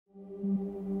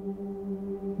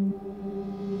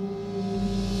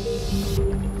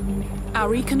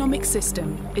Our economic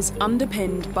system is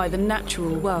underpinned by the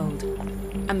natural world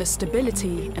and the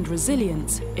stability and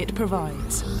resilience it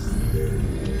provides.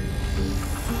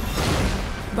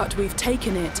 But we've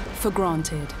taken it for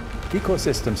granted.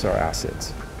 Ecosystems are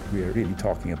assets. We are really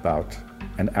talking about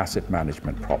an asset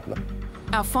management problem.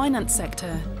 Our finance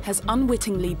sector has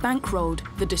unwittingly bankrolled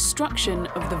the destruction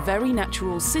of the very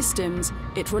natural systems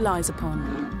it relies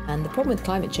upon. And the problem with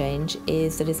climate change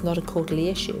is that it's not a quarterly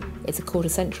issue, it's a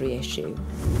quarter-century issue.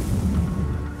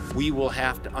 We will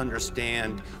have to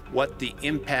understand what the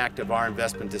impact of our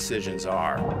investment decisions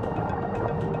are.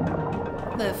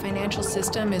 The financial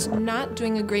system is not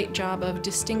doing a great job of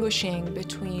distinguishing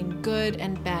between good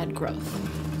and bad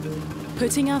growth.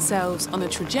 Putting ourselves on a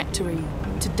trajectory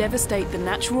to devastate the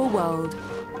natural world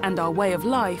and our way of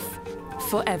life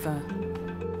forever.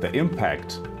 The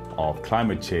impact of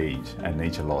climate change and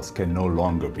nature loss can no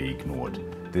longer be ignored.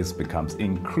 This becomes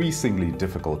increasingly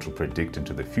difficult to predict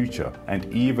into the future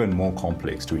and even more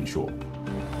complex to ensure.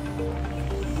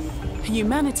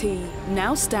 Humanity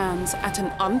now stands at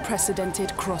an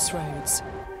unprecedented crossroads.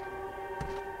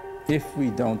 If we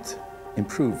don't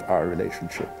improve our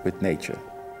relationship with nature,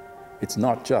 it's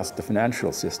not just the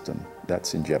financial system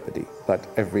that's in jeopardy, but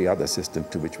every other system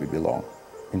to which we belong,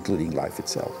 including life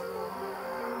itself.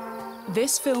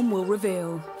 This film will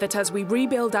reveal that as we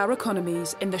rebuild our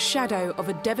economies in the shadow of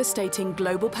a devastating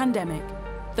global pandemic,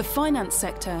 the finance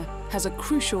sector has a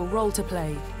crucial role to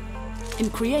play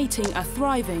in creating a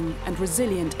thriving and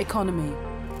resilient economy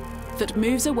that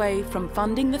moves away from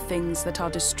funding the things that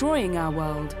are destroying our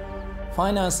world.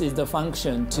 Finance is the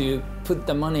function to put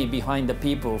the money behind the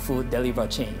people who deliver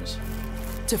change.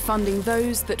 To funding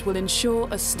those that will ensure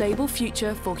a stable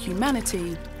future for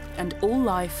humanity and all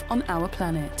life on our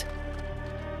planet.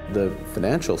 The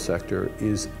financial sector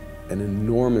is an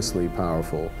enormously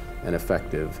powerful and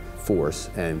effective force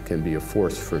and can be a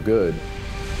force for good.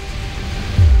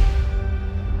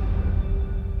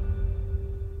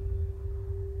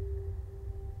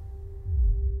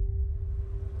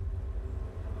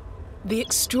 The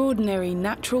extraordinary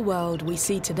natural world we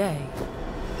see today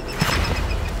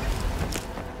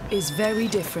is very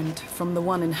different from the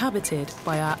one inhabited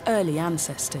by our early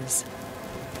ancestors.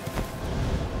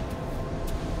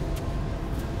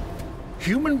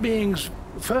 Human beings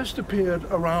first appeared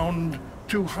around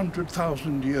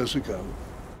 200,000 years ago.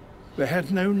 They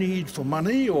had no need for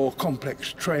money or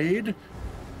complex trade.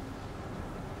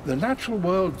 The natural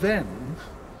world then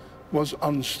was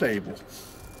unstable.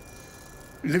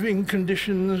 Living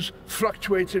conditions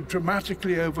fluctuated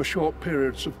dramatically over short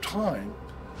periods of time.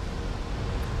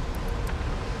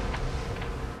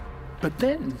 But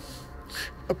then,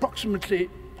 approximately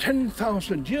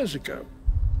 10,000 years ago,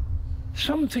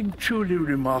 something truly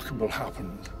remarkable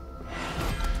happened.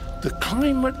 The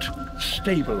climate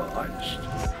stabilized.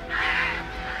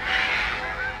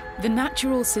 The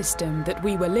natural system that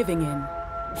we were living in,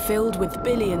 filled with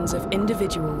billions of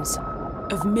individuals,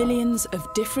 of millions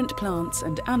of different plants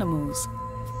and animals,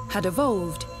 had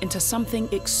evolved into something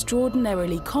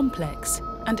extraordinarily complex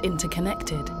and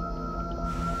interconnected.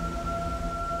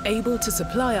 Able to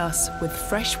supply us with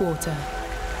fresh water,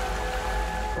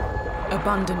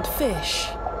 abundant fish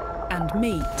and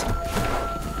meat,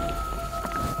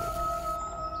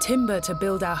 timber to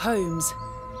build our homes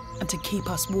and to keep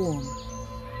us warm,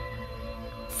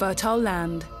 fertile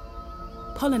land,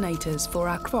 pollinators for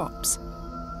our crops,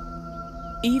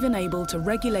 even able to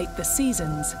regulate the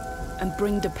seasons and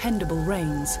bring dependable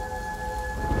rains.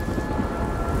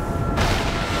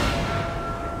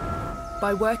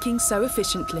 By working so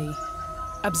efficiently,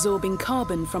 absorbing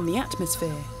carbon from the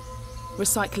atmosphere,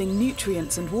 recycling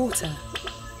nutrients and water,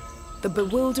 the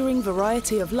bewildering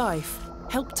variety of life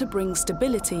helped to bring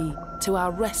stability to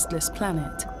our restless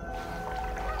planet.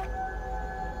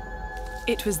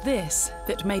 It was this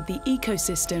that made the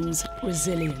ecosystems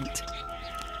resilient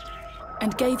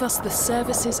and gave us the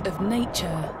services of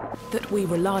nature that we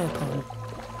rely upon.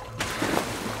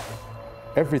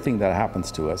 Everything that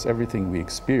happens to us, everything we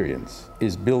experience,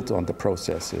 is built on the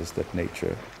processes that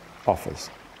nature offers.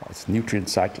 It's nutrient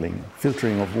cycling,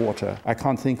 filtering of water. I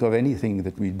can't think of anything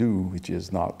that we do which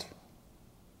is not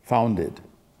founded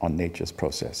on nature's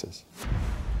processes.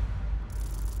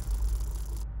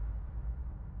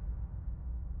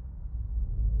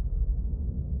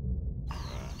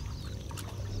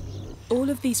 All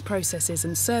of these processes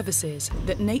and services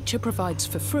that nature provides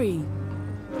for free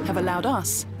have allowed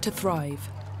us to thrive.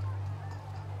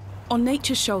 On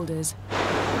nature's shoulders,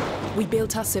 we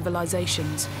built our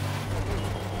civilizations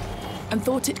and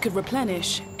thought it could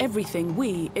replenish everything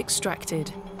we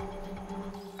extracted.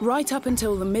 Right up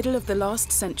until the middle of the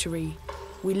last century,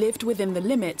 we lived within the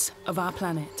limits of our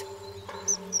planet.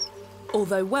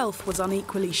 Although wealth was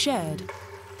unequally shared,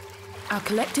 our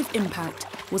collective impact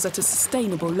was at a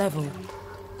sustainable level.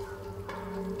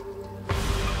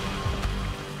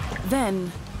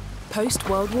 Then,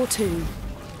 post-World War II,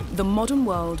 the modern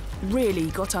world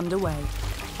really got underway.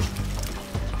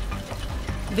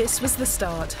 This was the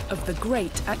start of the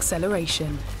Great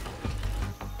Acceleration.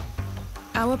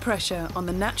 Our pressure on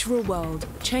the natural world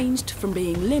changed from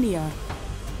being linear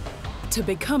to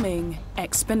becoming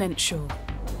exponential.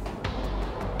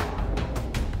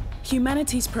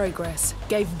 Humanity's progress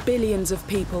gave billions of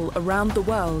people around the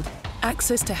world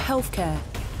access to healthcare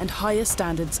and higher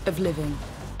standards of living.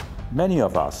 Many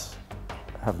of us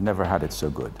have never had it so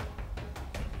good.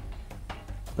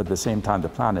 But at the same time, the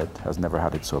planet has never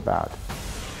had it so bad.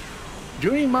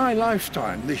 During my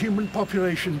lifetime, the human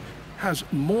population has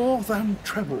more than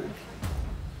trebled.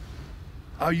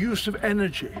 Our use of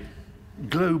energy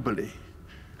globally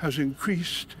has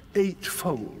increased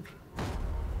 8-fold.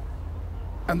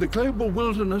 And the global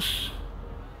wilderness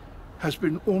has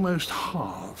been almost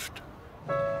halved.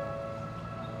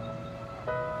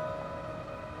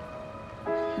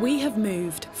 We have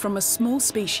moved from a small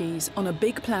species on a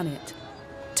big planet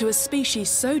to a species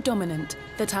so dominant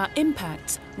that our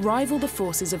impacts rival the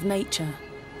forces of nature.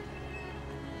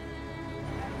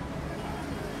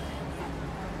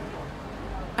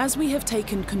 As we have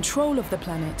taken control of the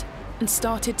planet and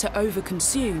started to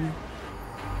overconsume,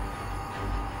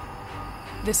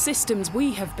 the systems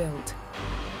we have built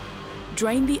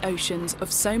drain the oceans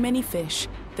of so many fish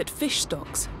that fish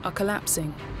stocks are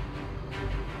collapsing.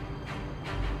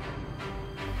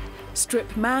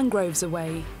 Strip mangroves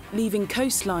away, leaving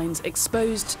coastlines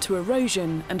exposed to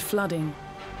erosion and flooding.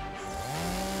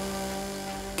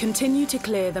 Continue to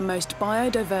clear the most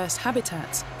biodiverse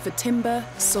habitats for timber,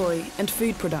 soy, and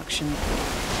food production.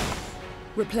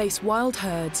 Replace wild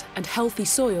herds and healthy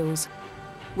soils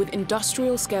with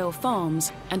industrial-scale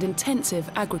farms and intensive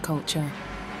agriculture.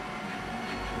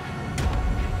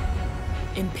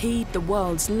 Impede the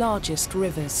world's largest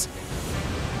rivers.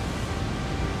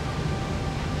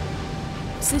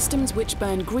 Systems which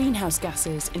burn greenhouse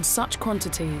gases in such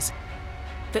quantities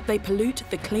that they pollute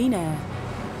the clean air,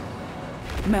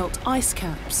 melt ice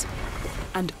caps,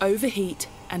 and overheat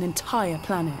an entire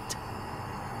planet.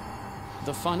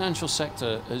 The financial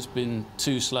sector has been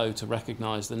too slow to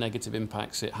recognise the negative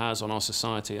impacts it has on our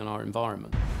society and our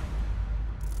environment.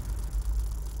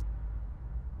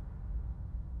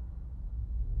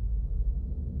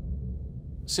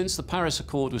 Since the Paris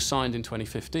Accord was signed in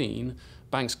 2015,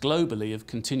 banks globally have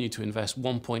continued to invest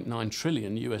 $1.9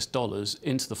 trillion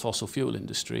into the fossil fuel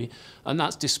industry, and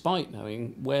that's despite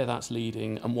knowing where that's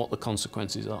leading and what the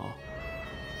consequences are.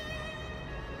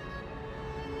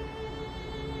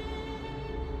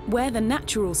 Where the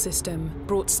natural system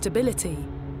brought stability,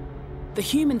 the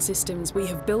human systems we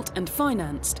have built and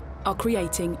financed are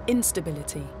creating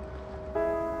instability.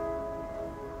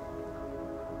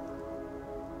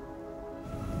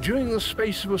 During the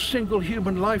space of a single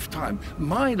human lifetime,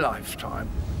 my lifetime,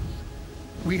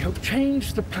 we have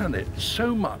changed the planet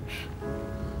so much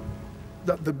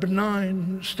that the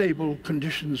benign, stable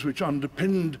conditions which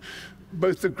underpinned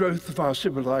both the growth of our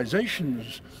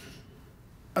civilizations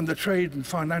and the trade and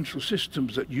financial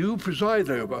systems that you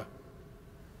preside over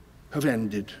have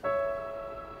ended.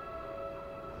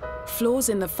 Flaws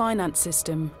in the finance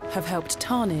system have helped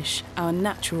tarnish our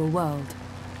natural world.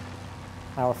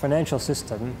 Our financial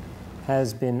system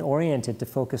has been oriented to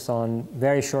focus on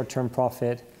very short-term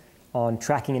profit, on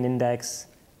tracking an index,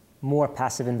 more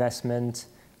passive investment,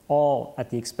 all at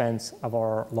the expense of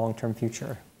our long-term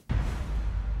future.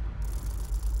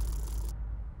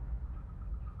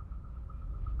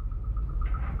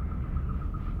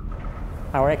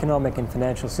 Our economic and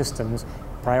financial systems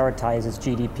prioritizes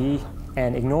GDP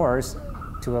and ignores,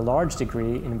 to a large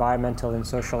degree, environmental and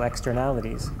social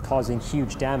externalities, causing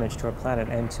huge damage to our planet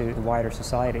and to the wider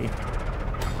society.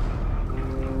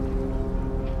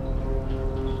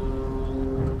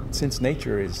 Since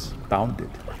nature is bounded,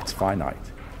 it's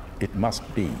finite, it must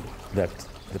be that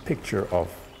the picture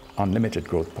of unlimited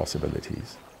growth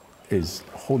possibilities is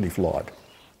wholly flawed.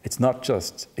 It's not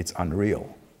just, it's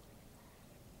unreal.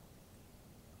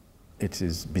 It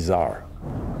is bizarre.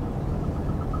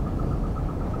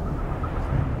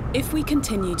 If we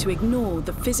continue to ignore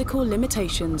the physical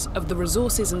limitations of the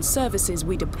resources and services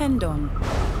we depend on,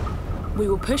 we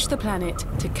will push the planet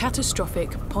to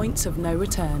catastrophic points of no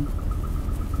return.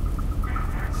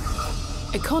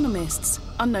 Economists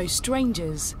are no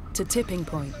strangers to tipping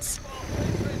points,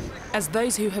 as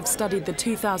those who have studied the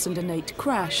 2008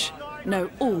 crash know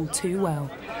all too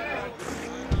well.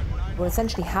 What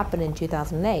essentially happened in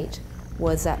 2008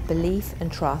 was that belief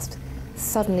and trust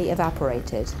suddenly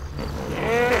evaporated.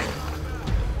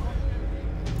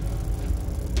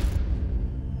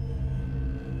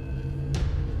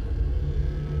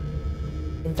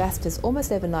 Investors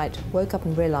almost overnight woke up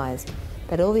and realized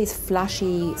that all these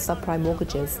flashy subprime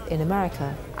mortgages in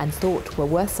America and thought were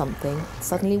worth something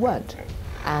suddenly weren't.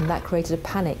 And that created a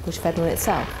panic which fed on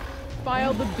itself.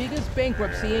 Filed the biggest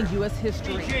bankruptcy in U.S.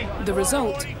 history. The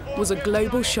result was a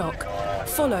global shock,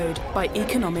 followed by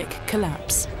economic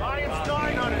collapse. No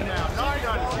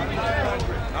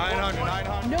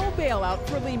bailout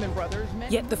for Lehman Brothers.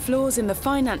 Yet the flaws in the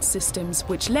finance systems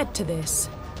which led to this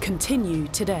continue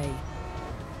today.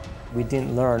 We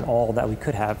didn't learn all that we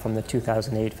could have from the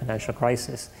 2008 financial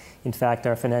crisis. In fact,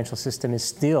 our financial system is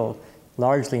still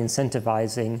largely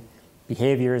incentivizing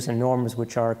behaviors and norms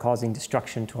which are causing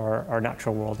destruction to our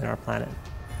natural world and our planet.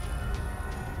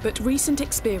 But recent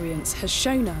experience has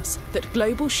shown us that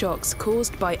global shocks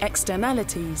caused by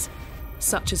externalities,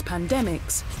 such as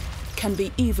pandemics, can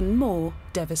be even more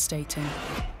devastating.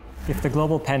 If the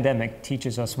global pandemic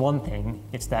teaches us one thing,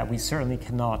 it's that we certainly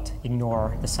cannot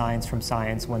ignore the signs from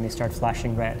science when they start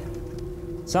flashing red.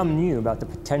 Some knew about the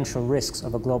potential risks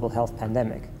of a global health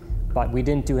pandemic, but we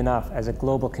didn't do enough as a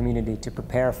global community to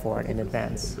prepare for it in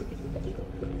advance.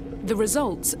 The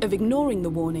results of ignoring the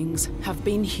warnings have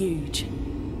been huge.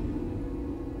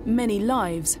 Many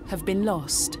lives have been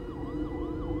lost.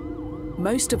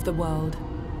 Most of the world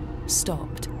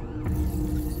stopped.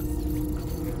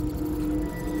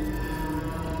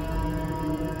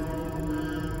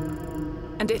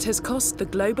 And it has cost the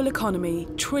global economy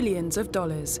trillions of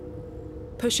dollars,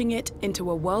 pushing it into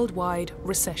a worldwide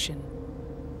recession.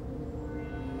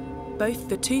 Both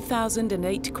the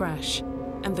 2008 crash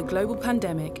and the global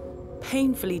pandemic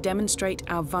painfully demonstrate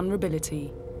our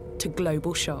vulnerability to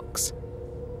global shocks.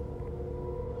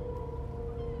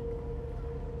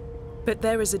 But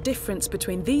there is a difference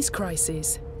between these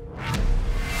crises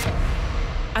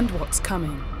and what's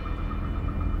coming.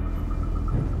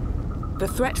 The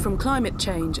threat from climate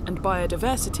change and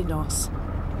biodiversity loss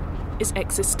is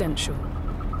existential.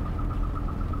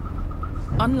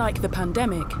 Unlike the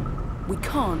pandemic, we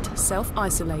can't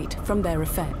self-isolate from their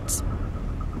effects.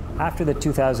 After the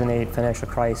 2008 financial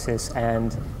crisis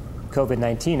and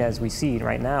COVID-19 as we see it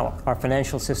right now, our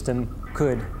financial system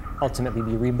could ultimately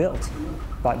be rebuilt.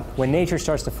 But when nature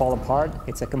starts to fall apart,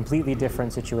 it's a completely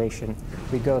different situation.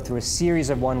 We go through a series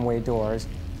of one-way doors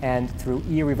and through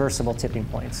irreversible tipping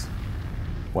points.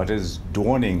 What is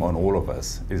dawning on all of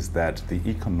us is that the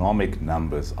economic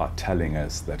numbers are telling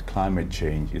us that climate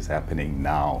change is happening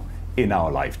now in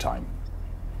our lifetime.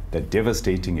 The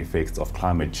devastating effects of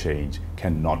climate change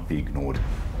cannot be ignored.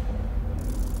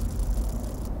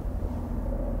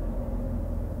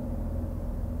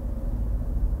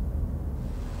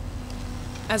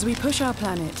 As we push our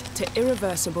planet to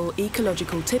irreversible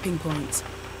ecological tipping points,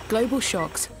 global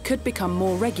shocks could become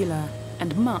more regular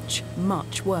and much,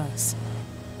 much worse.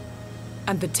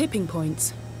 And the tipping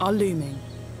points are looming.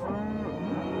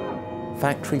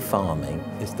 Factory farming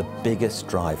is the biggest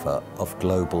driver of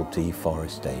global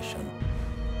deforestation.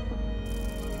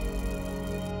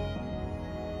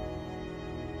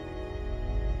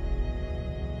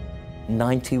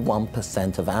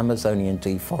 "91% of Amazonian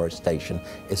deforestation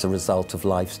is a result of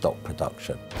livestock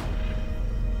production.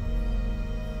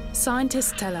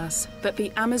 Scientists tell us that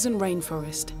the Amazon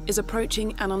rainforest is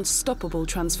approaching an unstoppable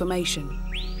transformation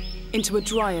into a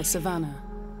drier savanna,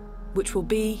 which will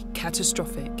be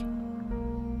catastrophic,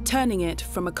 turning it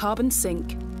from a carbon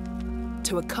sink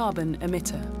to a carbon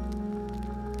emitter.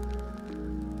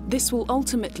 This will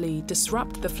ultimately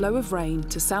disrupt the flow of rain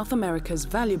to South America's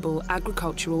valuable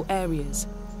agricultural areas,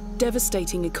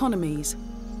 devastating economies,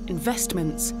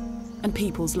 investments, and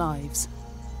people's lives.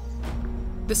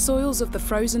 The soils of the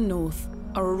frozen north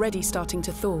are already starting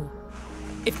to thaw.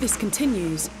 If this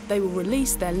continues, they will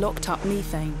release their locked-up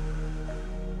methane.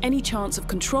 Any chance of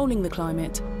controlling the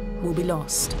climate will be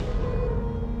lost.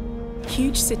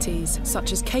 Huge cities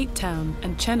such as Cape Town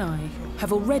and Chennai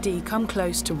have already come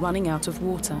close to running out of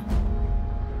water.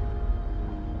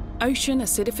 Ocean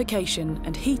acidification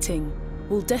and heating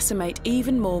will decimate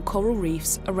even more coral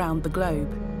reefs around the globe,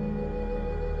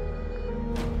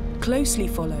 closely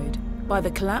followed by the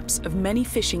collapse of many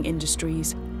fishing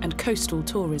industries and coastal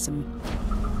tourism.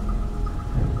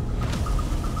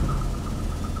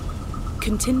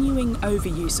 Continuing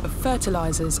overuse of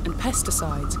fertilizers and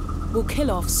pesticides will kill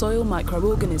off soil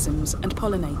microorganisms and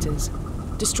pollinators,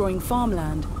 destroying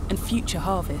farmland and future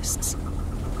harvests.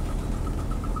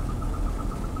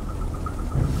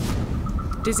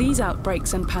 Disease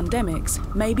outbreaks and pandemics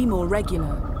may be more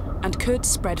regular, and could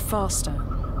spread faster.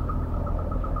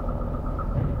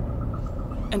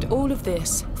 And all of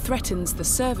this threatens the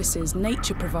services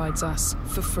nature provides us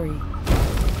for free.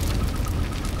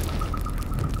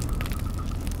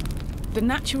 The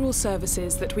natural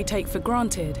services that we take for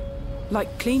granted,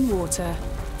 like clean water,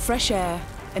 fresh air,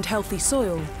 and healthy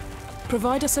soil,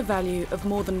 provide us a value of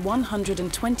more than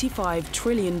 $125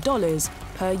 trillion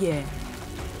per year.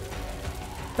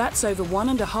 That's over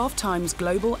 1.5 times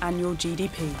global annual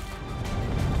GDP.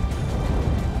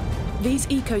 These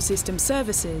ecosystem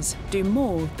services do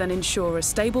more than ensure a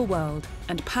stable world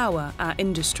and power our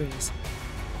industries.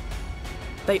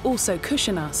 They also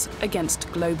cushion us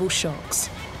against global shocks.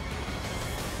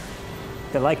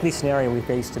 The likely scenario we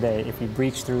face today, if we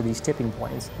breach through these tipping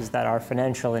points, is that our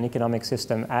financial and economic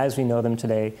system, as we know them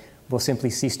today, will simply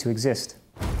cease to exist.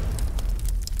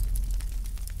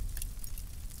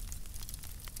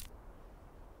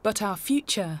 But our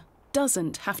future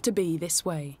doesn't have to be this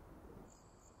way.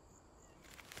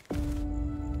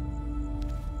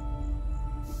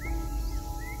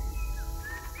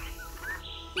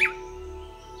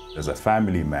 As a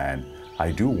family man,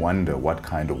 I do wonder what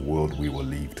kind of world we will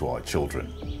leave to our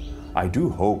children. I do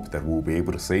hope that we'll be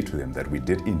able to say to them that we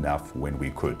did enough when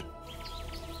we could.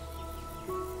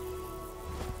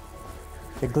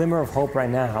 The glimmer of hope right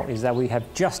now is that we have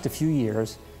just a few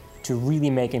years to really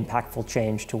make impactful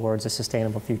change towards a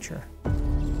sustainable future.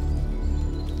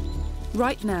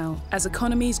 Right now, as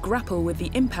economies grapple with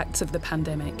the impacts of the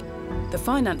pandemic, the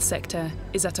finance sector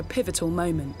is at a pivotal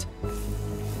moment.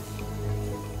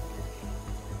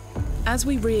 As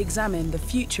we re-examine the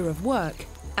future of work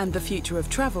and the future of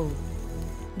travel,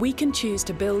 we can choose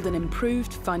to build an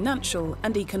improved financial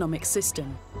and economic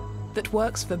system that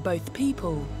works for both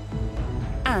people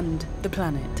and the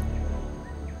planet.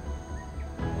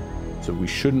 So we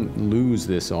shouldn't lose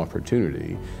this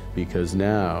opportunity, because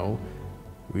now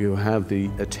we will have the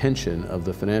attention of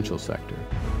the financial sector.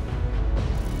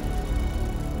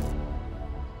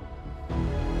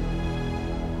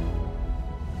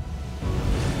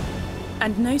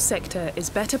 And no sector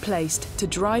is better placed to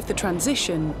drive the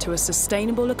transition to a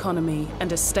sustainable economy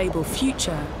and a stable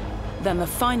future than the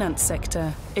finance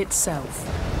sector itself.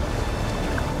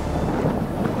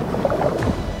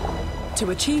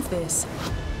 To achieve this,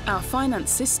 our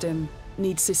finance system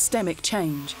needs systemic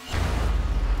change.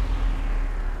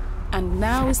 And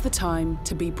now is the time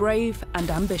to be brave and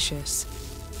ambitious.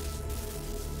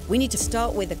 We need to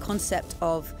start with the concept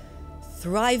of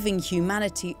thriving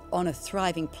humanity on a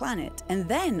thriving planet, and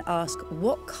then ask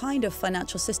what kind of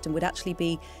financial system would actually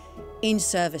be in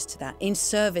service to that, in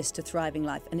service to thriving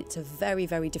life. And it's a very,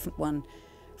 very different one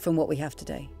from what we have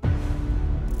today.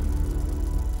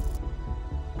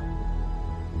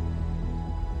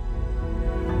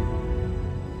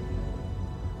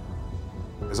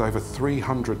 There's over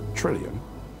 300 trillion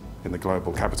in the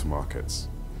global capital markets,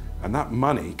 and that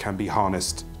money can be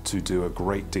harnessed to do a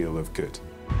great deal of good.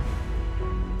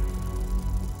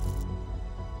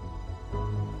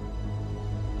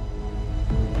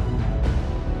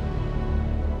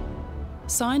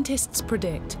 Scientists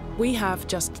predict we have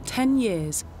just 10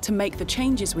 years to make the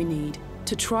changes we need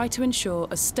to try to ensure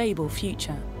a stable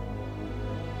future.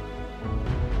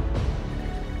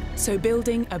 So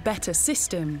building a better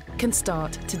system can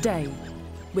start today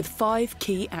with 5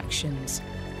 key actions.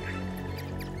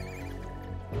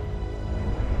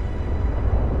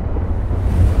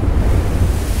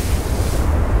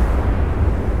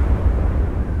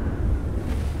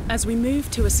 As we move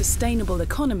to a sustainable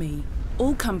economy,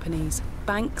 all companies,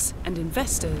 banks and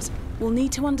investors will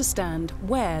need to understand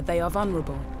where they are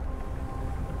vulnerable.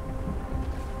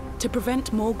 To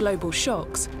prevent more global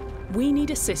shocks, we need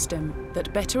a system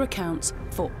that better accounts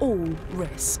for all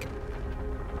risk.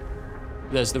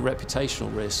 There's the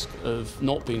reputational risk of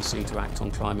not being seen to act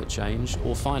on climate change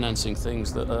or financing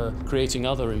things that are creating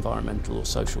other environmental or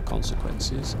social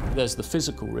consequences. There's the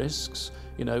physical risks.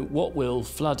 You know, what will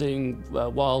flooding,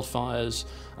 wildfires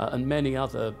and many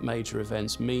other major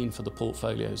events mean for the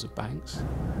portfolios of banks?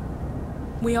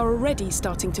 We are already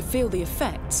starting to feel the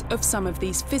effects of some of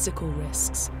these physical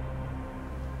risks.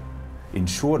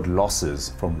 Insured losses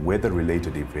from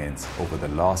weather-related events over the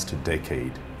last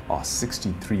decade are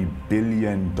 $63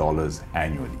 billion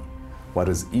annually. What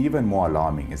is even more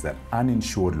alarming is that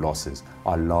uninsured losses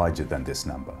are larger than this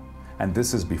number. And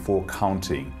this is before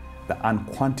counting the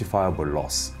unquantifiable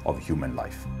loss of human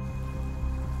life.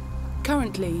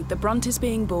 Currently, the brunt is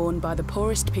being borne by the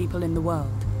poorest people in the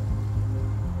world.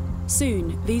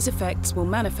 Soon, these effects will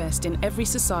manifest in every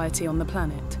society on the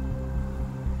planet.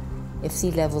 If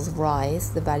sea levels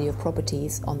rise, the value of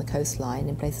properties on the coastline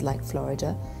in places like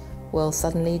Florida will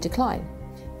suddenly decline.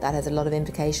 That has a lot of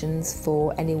implications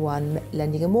for anyone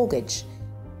lending a mortgage.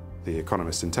 The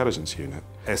Economist Intelligence Unit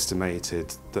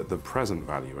estimated that the present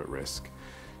value at risk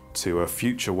to a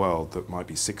future world that might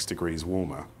be 6 degrees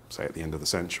warmer, say at the end of the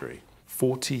century,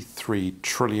 $43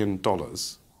 trillion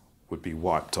would be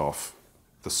wiped off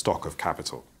the stock of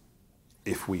capital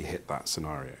if we hit that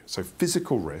scenario. So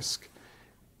physical risk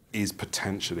is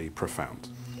potentially profound.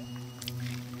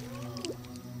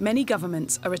 Many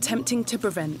governments are attempting to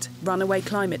prevent runaway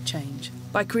climate change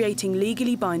by creating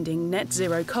legally binding net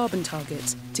zero carbon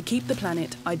targets to keep the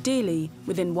planet ideally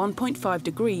within 1.5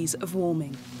 degrees of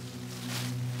warming.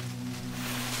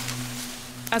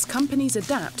 As companies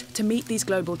adapt to meet these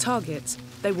global targets,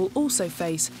 they will also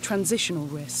face transitional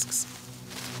risks.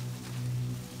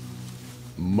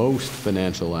 Most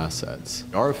financial assets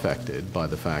are affected by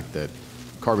the fact that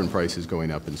carbon price is going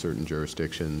up in certain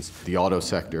jurisdictions. The auto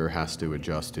sector has to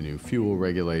adjust to new fuel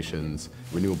regulations.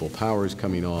 Renewable power is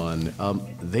coming on.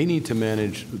 They need to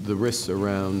manage the risks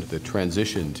around the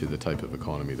transition to the type of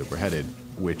economy that we're headed,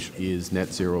 which is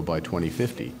net zero by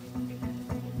 2050.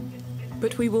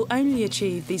 But we will only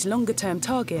achieve these longer-term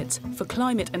targets for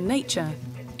climate and nature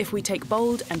if we take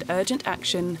bold and urgent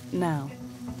action now.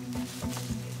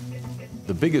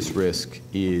 The biggest risk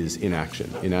is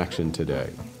inaction today.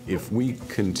 If we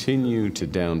continue to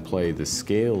downplay the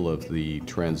scale of the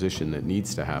transition that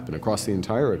needs to happen across the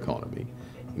entire economy,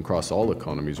 across all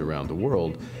economies around the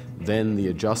world, then the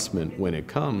adjustment when it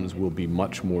comes will be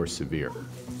much more severe.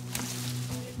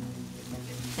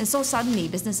 And so suddenly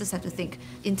businesses have to think,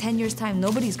 in 10 years' time,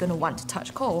 nobody's going to want to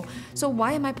touch coal. So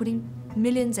why am I putting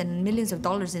millions and millions of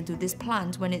dollars into this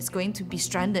plant when it's going to be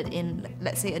stranded in,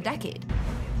 let's say, a decade?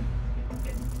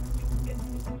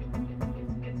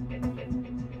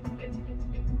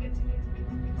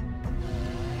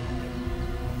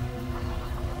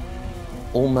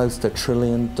 Almost $1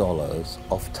 trillion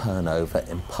of turnover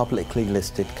in publicly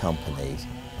listed companies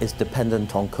is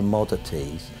dependent on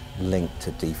commodities linked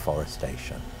to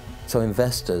deforestation. So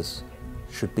investors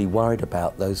should be worried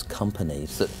about those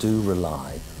companies that do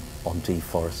rely on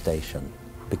deforestation,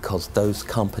 because those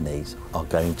companies are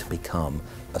going to become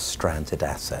a stranded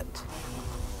asset.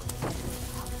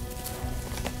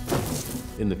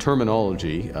 In the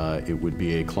terminology, it would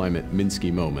be a climate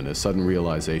Minsky moment, a sudden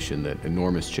realization that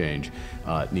enormous change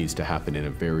needs to happen in a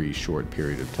very short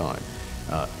period of time.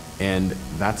 And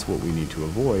that's what we need to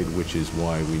avoid, which is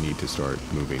why we need to start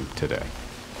moving today.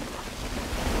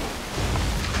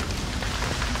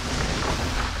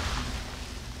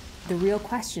 The real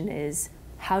question is,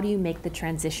 how do you make the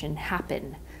transition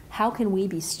happen? How can we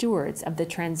be stewards of the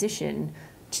transition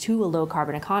to a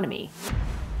low-carbon economy?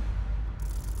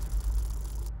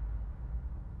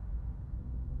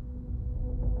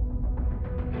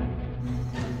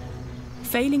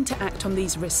 Failing to act on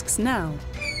these risks now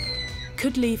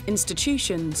could leave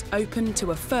institutions open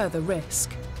to a further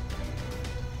risk.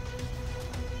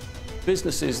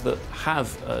 Businesses that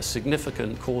have a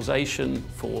significant causation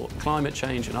for climate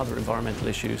change and other environmental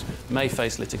issues may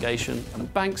face litigation,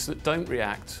 and banks that don't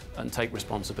react and take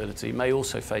responsibility may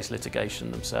also face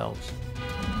litigation themselves.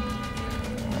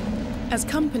 As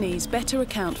companies better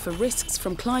account for risks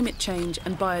from climate change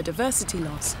and biodiversity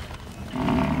loss,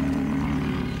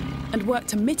 and work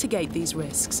to mitigate these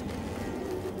risks,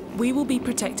 we will be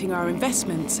protecting our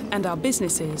investments and our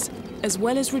businesses, as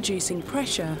well as reducing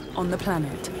pressure on the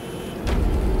planet.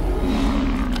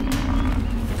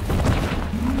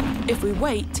 If we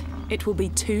wait, it will be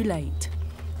too late.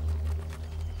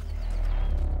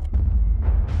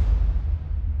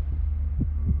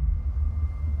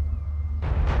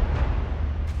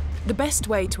 The best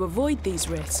way to avoid these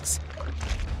risks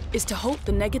is to halt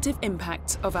the negative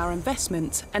impacts of our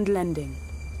investments and lending.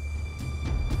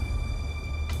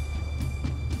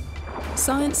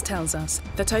 Science tells us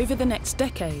that over the next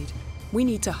decade, we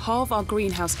need to halve our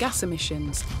greenhouse gas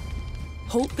emissions,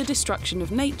 halt the destruction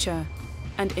of nature,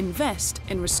 and invest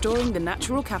in restoring the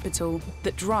natural capital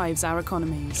that drives our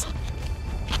economies.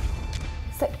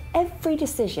 So every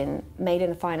decision made in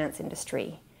the finance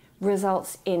industry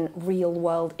results in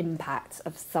real-world impacts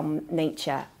of some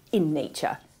nature in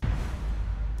nature.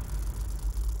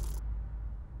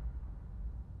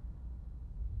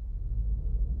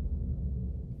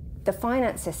 The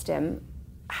finance system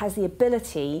has the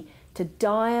ability to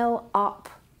dial up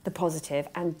the positive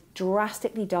and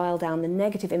drastically dial down the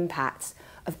negative impacts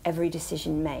of every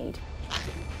decision made.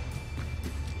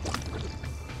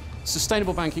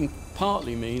 Sustainable banking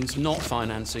partly means not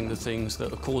financing the things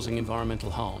that are causing environmental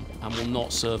harm and will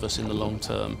not serve us in the long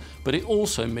term. But it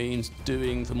also means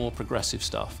doing the more progressive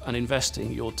stuff and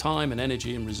investing your time and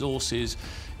energy and resources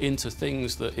into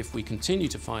things that, if we continue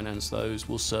to finance those,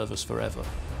 will serve us forever.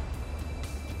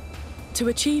 To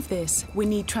achieve this, we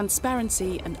need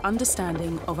transparency and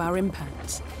understanding of our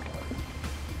impacts.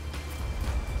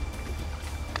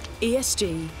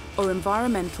 ESG, or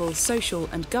environmental, social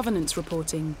and governance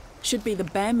reporting, should be the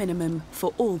bare minimum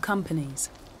for all companies.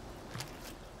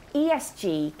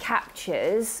 ESG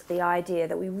captures the idea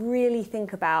that we really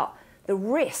think about the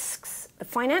risks, the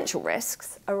financial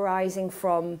risks arising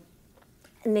from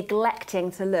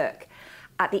neglecting to look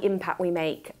at the impact we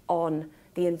make on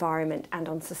the environment and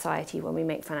on society when we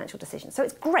make financial decisions. So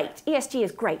it's great, ESG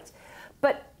is great,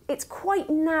 but it's quite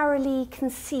narrowly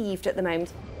conceived at the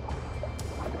moment.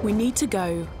 We need to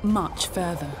go much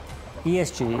further.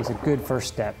 ESG is a good first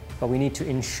step, but we need to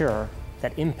ensure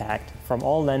that impact from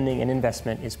all lending and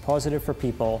investment is positive for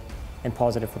people and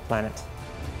positive for planet.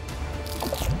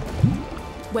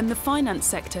 When the finance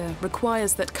sector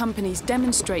requires that companies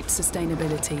demonstrate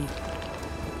sustainability,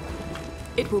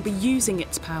 it will be using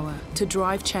its power to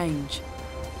drive change.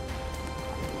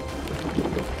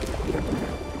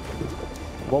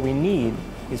 What we need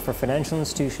is for financial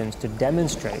institutions to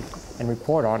demonstrate and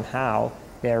report on how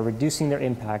they are reducing their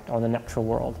impact on the natural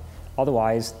world.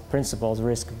 Otherwise, principles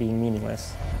risk being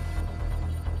meaningless.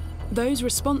 Those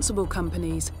responsible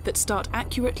companies that start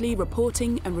accurately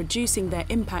reporting and reducing their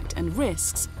impact and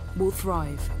risks will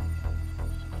thrive.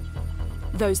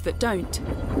 Those that don't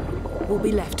will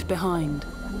be left behind.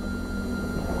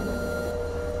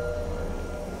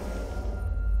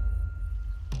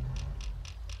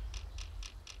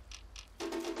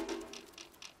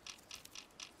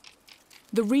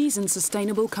 The reason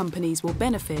sustainable companies will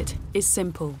benefit is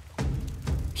simple.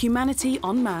 Humanity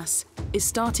en masse is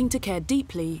starting to care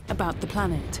deeply about the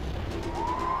planet.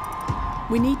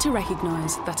 We need to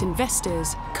recognise that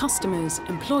investors, customers,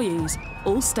 employees,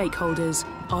 all stakeholders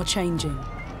are changing.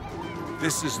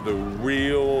 This is the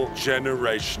real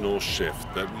generational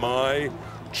shift, that my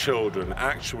children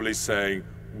actually saying,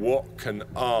 what can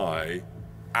I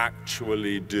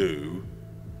actually do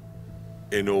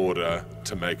in order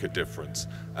to make a difference?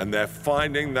 And they're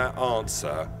finding that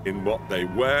answer in what they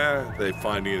wear, they're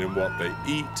finding it in what they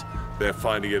eat, they're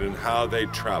finding it in how they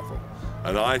travel.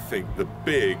 And I think the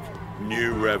big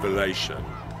new revelation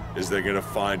is they're going to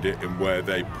find it in where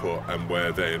they put and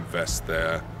where they invest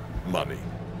their money.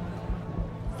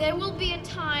 There will be a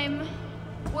time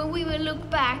when we will look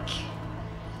back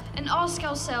and ask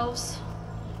ourselves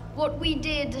what we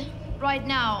did right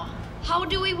now. How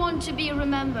do we want to be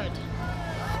remembered?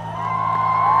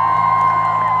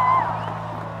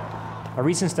 A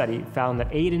recent study found that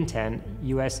 8 in 10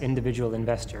 US individual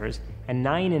investors and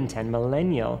 9 in 10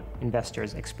 millennial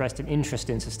investors expressed an interest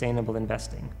in sustainable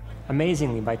investing.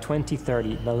 Amazingly, by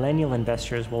 2030, millennial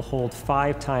investors will hold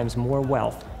 5 times more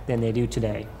wealth than they do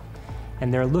today.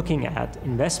 And they're looking at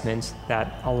investments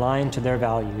that align to their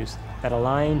values, that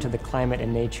align to the climate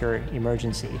and nature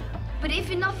emergency. But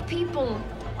if enough people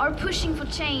are pushing for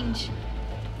change,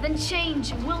 then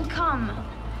change will come.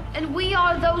 And we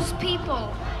are those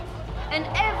people. And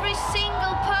every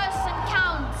single person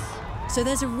counts. So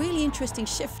there's a really interesting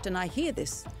shift, and I hear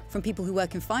this from people who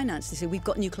work in finance. They say, we've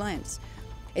got new clients.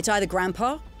 It's either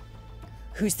grandpa,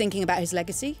 who's thinking about his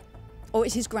legacy, or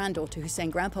it's his granddaughter who's saying,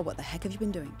 Grandpa, what the heck have you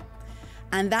been doing?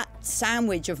 And that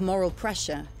sandwich of moral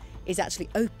pressure is actually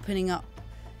opening up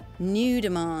new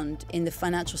demand in the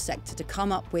financial sector to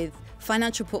come up with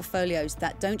financial portfolios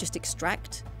that don't just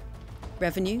extract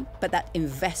revenue, but that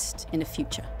invest in a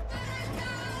future.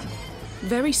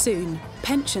 Very soon,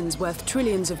 pensions worth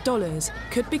trillions of dollars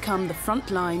could become the front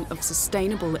line of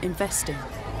sustainable investing.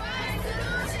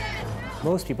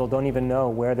 Most people don't even know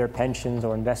where their pensions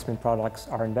or investment products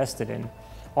are invested in.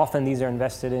 Often these are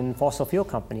invested in fossil fuel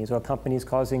companies or companies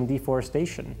causing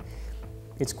deforestation.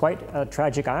 It's quite a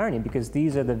tragic irony because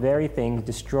these are the very things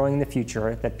destroying the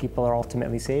future that people are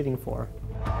ultimately saving for.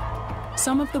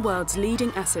 Some of the world's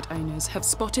leading asset owners have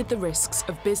spotted the risks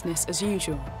of business as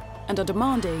usual and are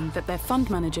demanding that their fund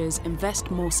managers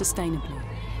invest more sustainably.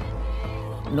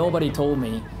 Nobody told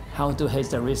me how to hedge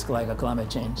the risk like a climate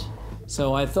change.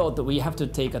 So I thought that we have to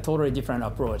take a totally different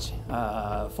approach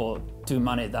to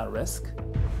manage that risk.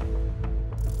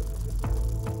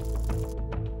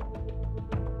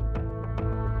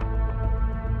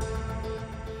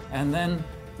 And then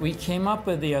we came up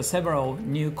with several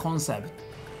new concepts.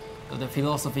 The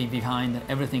philosophy behind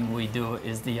everything we do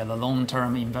is the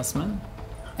long-term investment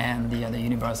and the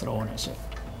universal ownership.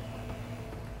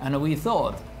 And we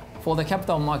thought For the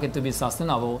capital market to be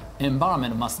sustainable,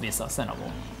 environment must be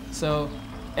sustainable. So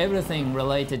everything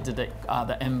related to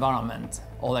the environment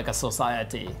or like a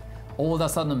society all of a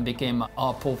sudden became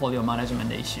our portfolio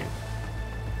management issue.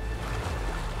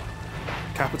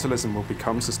 Capitalism will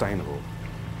become sustainable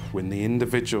when the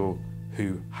individual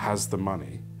who has the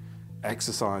money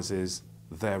exercises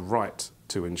their right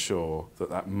to ensure that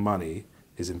that money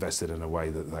is invested in a way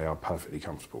that they are perfectly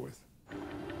comfortable with.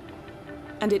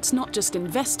 And it's not just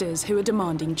investors who are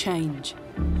demanding change.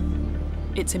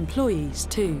 It's employees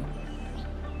too.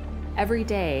 Every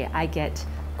day I get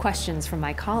questions from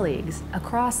my colleagues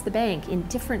across the bank in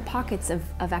different pockets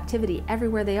of activity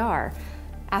everywhere they are,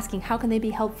 asking how can they be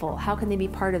helpful, how can they be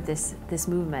part of this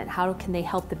movement, how can they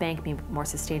help the bank be more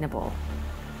sustainable.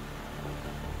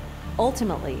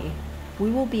 Ultimately, we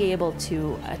will be able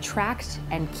to attract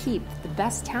and keep the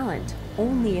best talent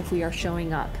only if we are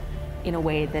showing up in a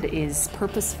way that is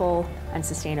purposeful and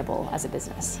sustainable as a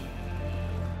business.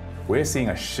 We're seeing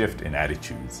a shift in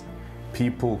attitudes.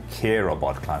 People care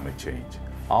about climate change.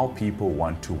 Our people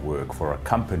want to work for a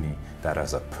company that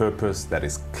has a purpose that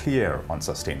is clear on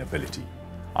sustainability.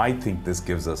 I think this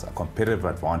gives us a competitive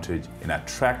advantage in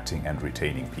attracting and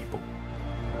retaining people.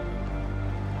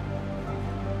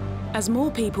 As more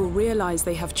people realise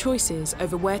they have choices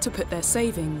over where to put their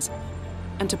savings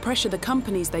and to pressure the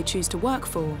companies they choose to work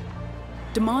for,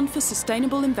 demand for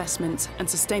sustainable investments and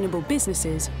sustainable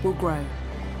businesses will grow.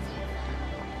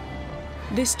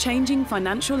 This changing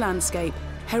financial landscape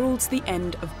heralds the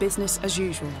end of business as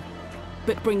usual,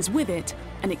 but brings with it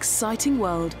an exciting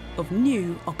world of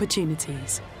new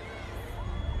opportunities.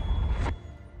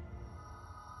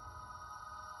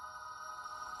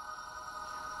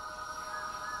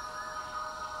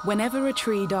 Whenever a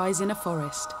tree dies in a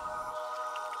forest,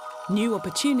 new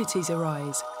opportunities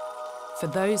arise for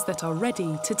those that are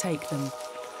ready to take them.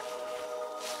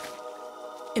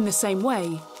 In the same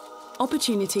way,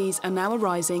 opportunities are now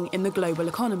arising in the global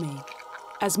economy,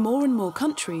 as more and more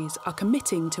countries are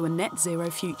committing to a net zero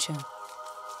future.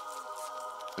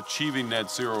 Achieving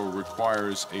net zero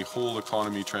requires a whole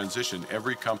economy transition.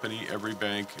 Every company, every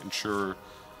bank, insurer,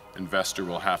 investor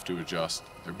will have to adjust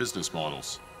their business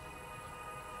models.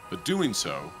 But doing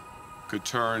so could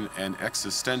turn an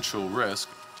existential risk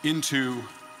into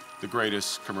the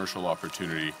greatest commercial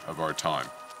opportunity of our time.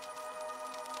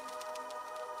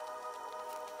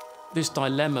 This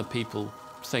dilemma, people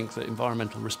think that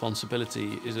environmental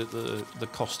responsibility is at the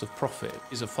cost of profit,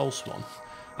 is a false one.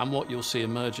 And what you'll see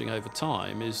emerging over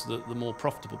time is that the more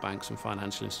profitable banks and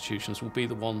financial institutions will be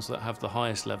the ones that have the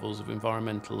highest levels of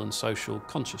environmental and social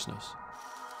consciousness.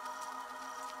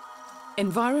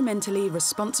 Environmentally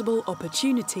responsible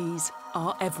opportunities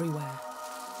are everywhere.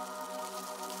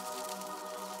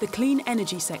 The clean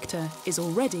energy sector is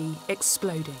already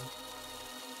exploding.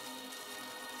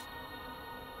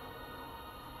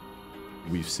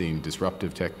 We've seen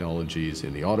disruptive technologies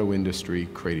in the auto industry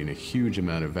creating a huge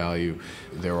amount of value.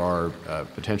 There are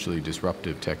potentially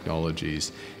disruptive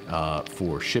technologies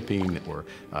for shipping or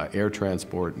air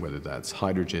transport, whether that's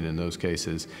hydrogen in those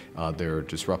cases. There are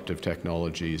disruptive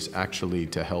technologies actually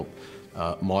to help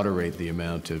moderate the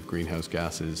amount of greenhouse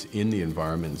gases in the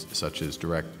environment, such as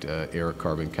direct air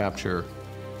carbon capture.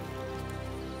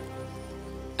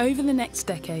 Over the next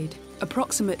decade,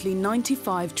 approximately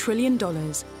 $95 trillion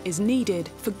is needed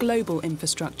for global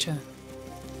infrastructure.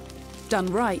 Done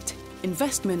right,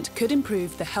 investment could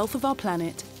improve the health of our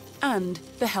planet and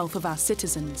the health of our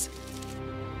citizens,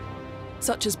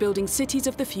 such as building cities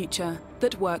of the future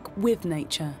that work with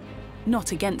nature,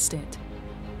 not against it.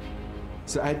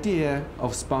 The idea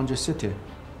of sponge city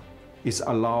is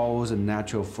allow the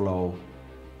natural flow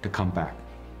to come back.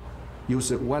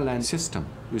 Use a wetland system,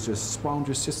 use a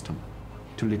sponge system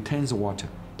to retain the water,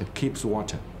 to keep the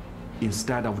water,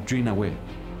 instead of drain away.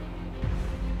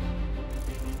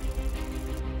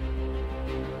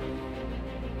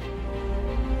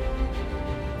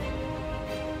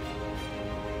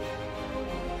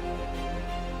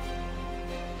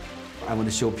 I want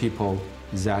to show people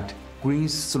that green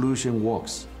solution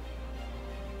works.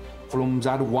 From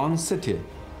that one city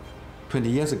 20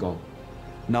 years ago,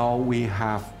 now we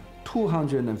have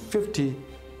 250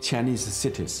 Chinese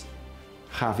cities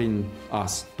having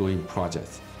us doing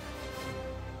projects.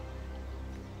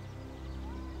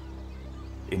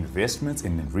 Investments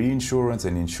in reinsurance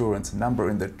and insurance number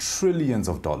in the trillions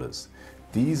of dollars.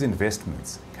 These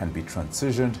investments can be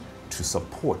transitioned to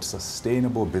support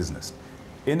sustainable business.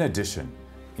 In addition,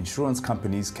 insurance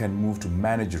companies can move to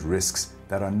manage risks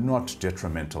that are not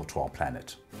detrimental to our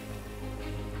planet.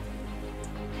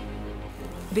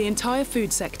 The entire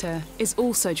food sector is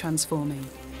also transforming.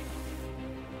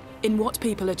 in what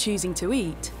people are choosing to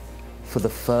eat. For the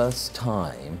first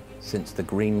time since the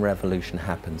Green Revolution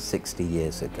happened 60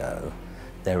 years ago,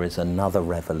 there is another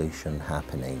revolution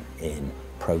happening in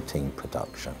protein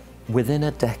production. Within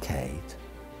a decade,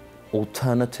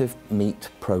 alternative meat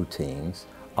proteins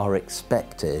are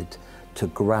expected to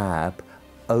grab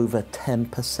over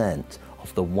 10%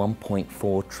 of the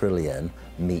 1.4 trillion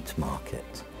meat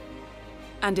market.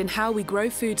 And in how we grow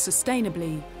food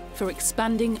sustainably for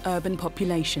expanding urban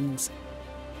populations.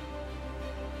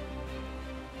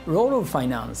 Role of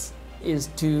finance is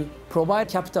to provide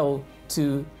capital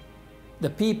to the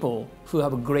people who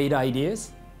have great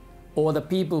ideas or the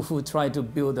people who try to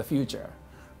build the future.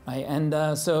 Right?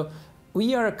 And so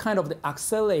we are kind of the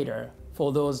accelerator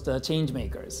for those change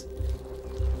makers.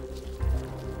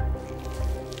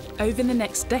 Over the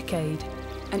next decade,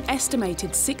 an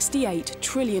estimated $68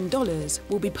 trillion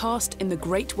will be passed in the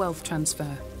great wealth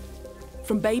transfer,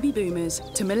 from baby boomers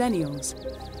to millennials,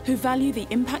 who value the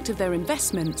impact of their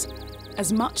investments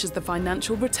as much as the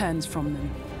financial returns from them.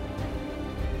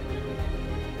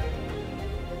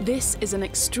 This is an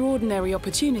extraordinary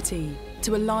opportunity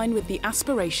to align with the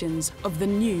aspirations of the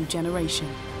new generation.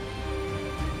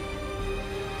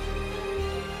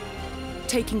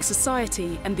 Taking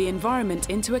society and the environment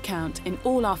into account in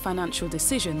all our financial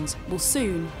decisions will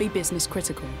soon be business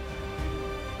critical.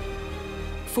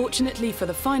 Fortunately for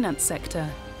the finance sector,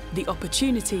 the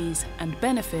opportunities and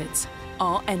benefits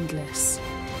are endless.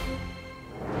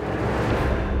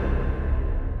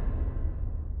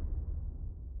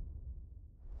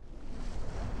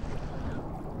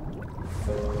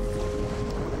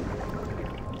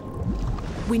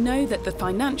 We know that the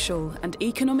financial and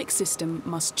economic system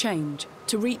must change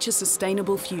to reach a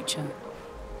sustainable future.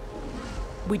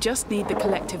 We just need the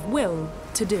collective will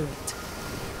to do it.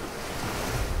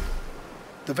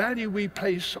 The value we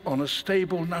place on a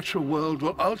stable natural world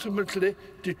will ultimately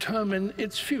determine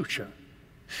its future.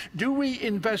 Do we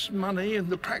invest money in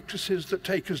the practices that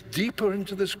take us deeper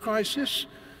into this crisis,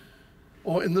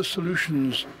 or in the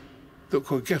solutions that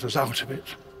could get us out of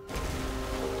it?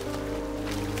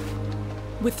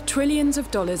 With trillions of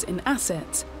dollars in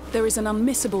assets, there is an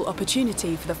unmissable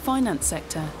opportunity for the finance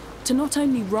sector to not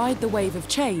only ride the wave of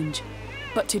change,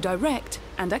 but to direct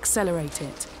and accelerate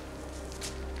it.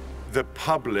 The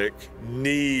public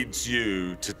needs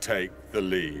you to take the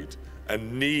lead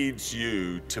and needs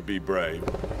you to be brave.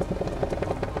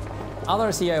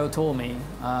 Other CIO told me,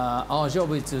 our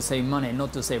job is to save money,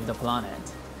 not to save the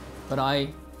planet. But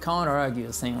I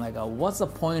counter-argue, saying like, what's the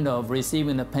point of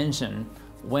receiving a pension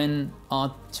when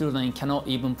our children cannot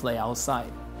even play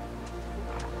outside?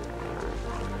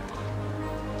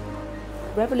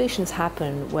 Revolutions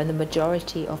happen when the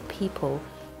majority of people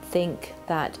think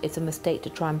that it's a mistake to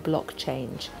try and block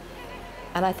change.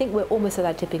 And I think we're almost at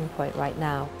that tipping point right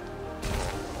now.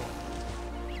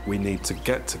 We need to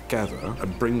get together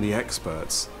and bring the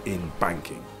experts in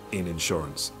banking, in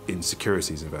insurance, in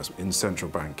securities investment, in central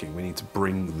banking. We need to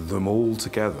bring them all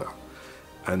together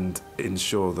and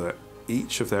ensure that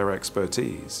each of their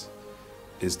expertise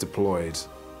is deployed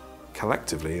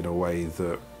collectively in a way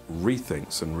that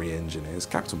rethinks and re-engineers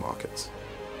capital markets.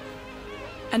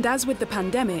 And as with the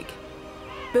pandemic,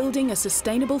 building a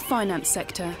sustainable finance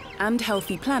sector and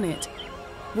healthy planet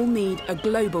will need a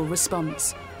global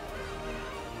response.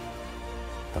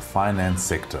 The finance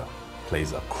sector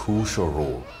plays a crucial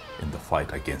role in the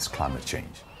fight against climate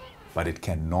change, but it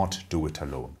cannot do it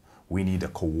alone. We need a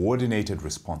coordinated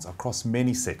response across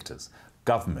many sectors: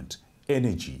 government,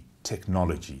 energy,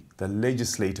 technology, the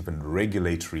legislative and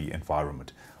regulatory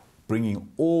environment, bringing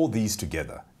all these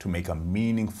together to make a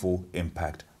meaningful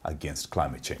impact against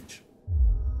climate change.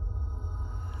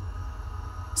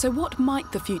 So what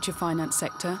might the future finance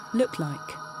sector look like?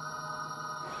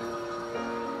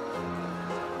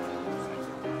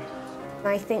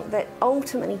 I think that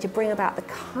ultimately, to bring about the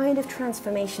kind of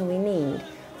transformation we need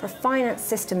for a finance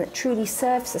system that truly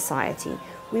serves society,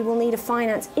 we will need a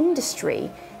finance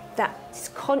industry that's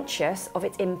conscious of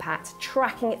its impact,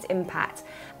 tracking its impact,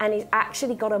 and has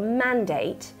actually got a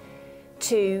mandate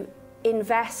to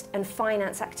invest and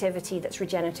finance activity that's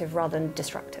regenerative rather than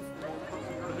disruptive.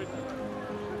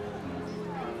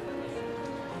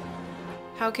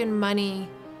 How can money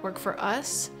work for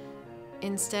us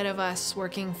instead of us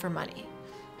working for money?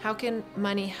 How can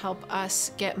money help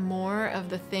us get more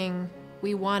of the thing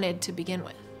we wanted to begin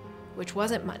with, which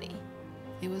wasn't money,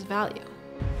 it was value?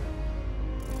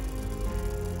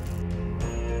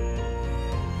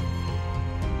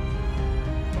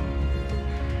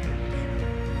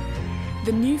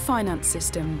 The new finance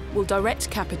system will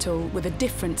direct capital with a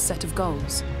different set of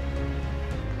goals.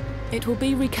 It will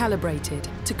be recalibrated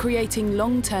to creating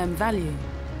long-term value,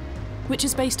 which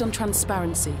is based on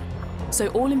transparency, so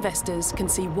all investors can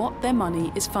see what their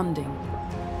money is funding.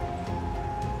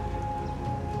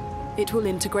 It will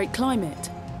integrate climate,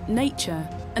 nature,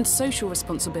 and social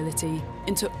responsibility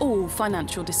into all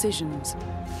financial decisions.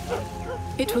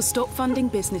 It will stop funding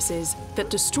businesses that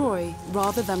destroy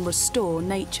rather than restore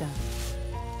nature,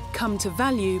 come to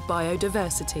value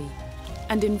biodiversity,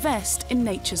 and invest in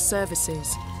nature's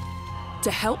services to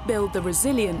help build the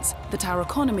resilience that our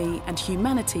economy and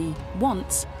humanity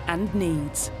wants and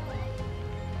needs.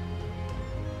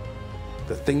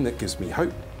 The thing that gives me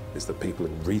hope is that people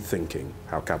are rethinking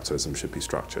how capitalism should be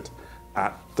structured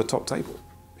at the top table.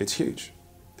 It's huge.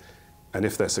 And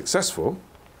if they're successful,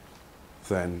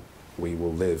 then we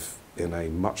will live in a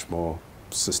much more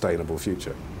sustainable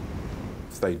future.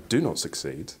 If they do not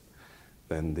succeed,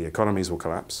 then the economies will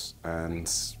collapse and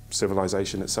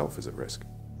civilization itself is at risk.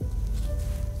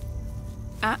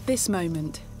 At this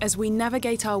moment, as we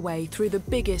navigate our way through the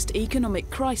biggest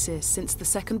economic crisis since the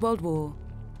Second World War,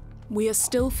 we are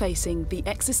still facing the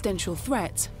existential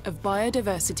threat of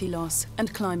biodiversity loss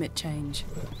and climate change.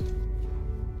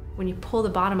 When you pull the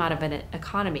bottom out of an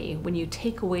economy, when you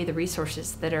take away the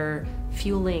resources that are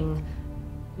fueling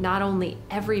not only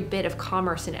every bit of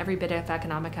commerce and every bit of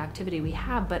economic activity we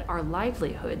have, but our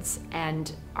livelihoods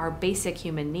and our basic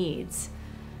human needs,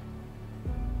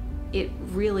 it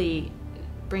really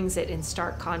brings it in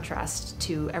stark contrast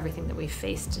to everything that we've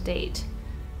faced to date.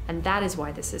 And that is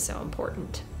why this is so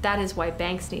important. That is why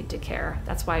banks need to care.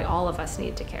 That's why all of us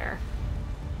need to care.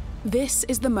 This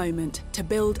is the moment to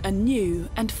build a new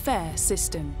and fair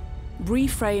system,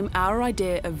 reframe our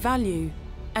idea of value,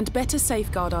 and better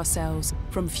safeguard ourselves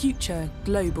from future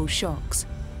global shocks.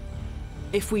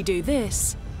 If we do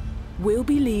this, we'll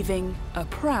be leaving a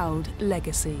proud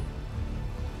legacy.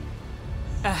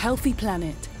 A healthy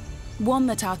planet, one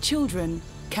that our children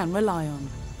can rely on.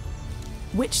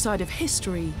 Which side of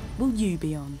history will you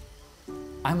be on?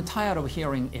 I'm tired of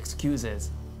hearing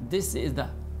excuses. This is the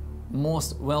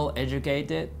most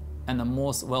well-educated and the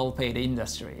most well-paid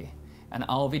industry, and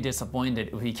I'll be disappointed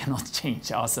if we cannot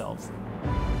change ourselves.